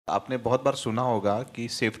आपने बहुत बार सुना होगा कि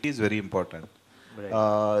सेफ्टी इज़ वेरी इंपॉर्टेंट।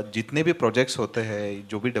 जितने भी प्रोजेक्ट्स होते हैं,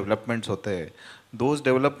 जो भी डेवलपमेंट्स होते हैं, those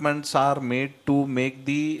developments are made to make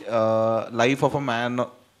the life of a man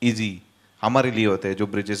easy. हमारे लिए होते हैं जो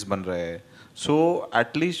ब्रिजेस बन रहे हैं। So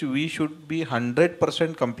at least we should be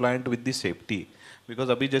 100% compliant with the safety. Because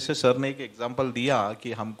अभी जैसे सर ने एक एग्जांपल दिया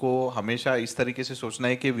कि हमको हमेशा इस तरीके से सोचना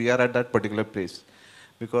है कि we are at that particular place.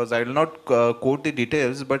 Because I will not quote the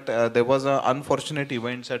details, but there was a unfortunate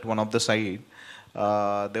events at one of the site.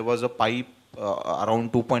 There was a pipe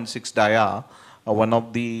around 2.6 dia. One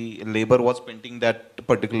of the labor was painting that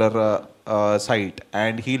particular site,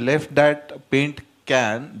 and he left that paint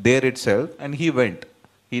can there itself, and he went.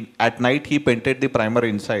 At night he painted the primer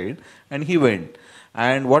inside, and he went.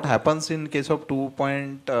 And what happens in case of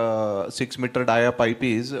 2.6 meter dia pipe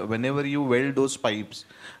is whenever you weld those pipes,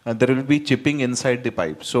 there will be chipping inside the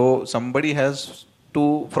pipe. So somebody has to,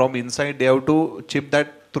 from inside, they have to chip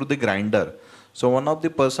that through the grinder. So one of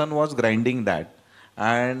the person was grinding that.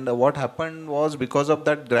 And what happened was, because of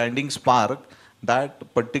that grinding spark, that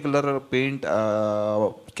particular paint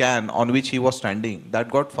can on which he was standing, that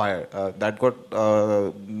got fire, that got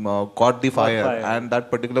caught the fire, and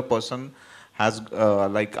that particular person has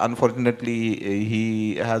like unfortunately he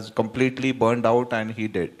has completely burned out and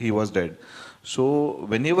he was dead. So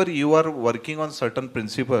whenever you are working on certain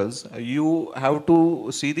principles, you have to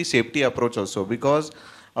see the safety approach also, because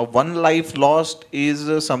one life lost is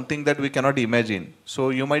something that we cannot imagine. So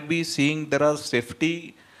you might be seeing there are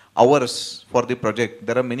safety hours for the project.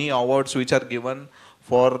 There are many awards which are given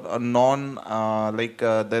for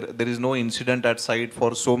there is no incident at site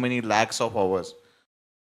for so many lakhs of hours.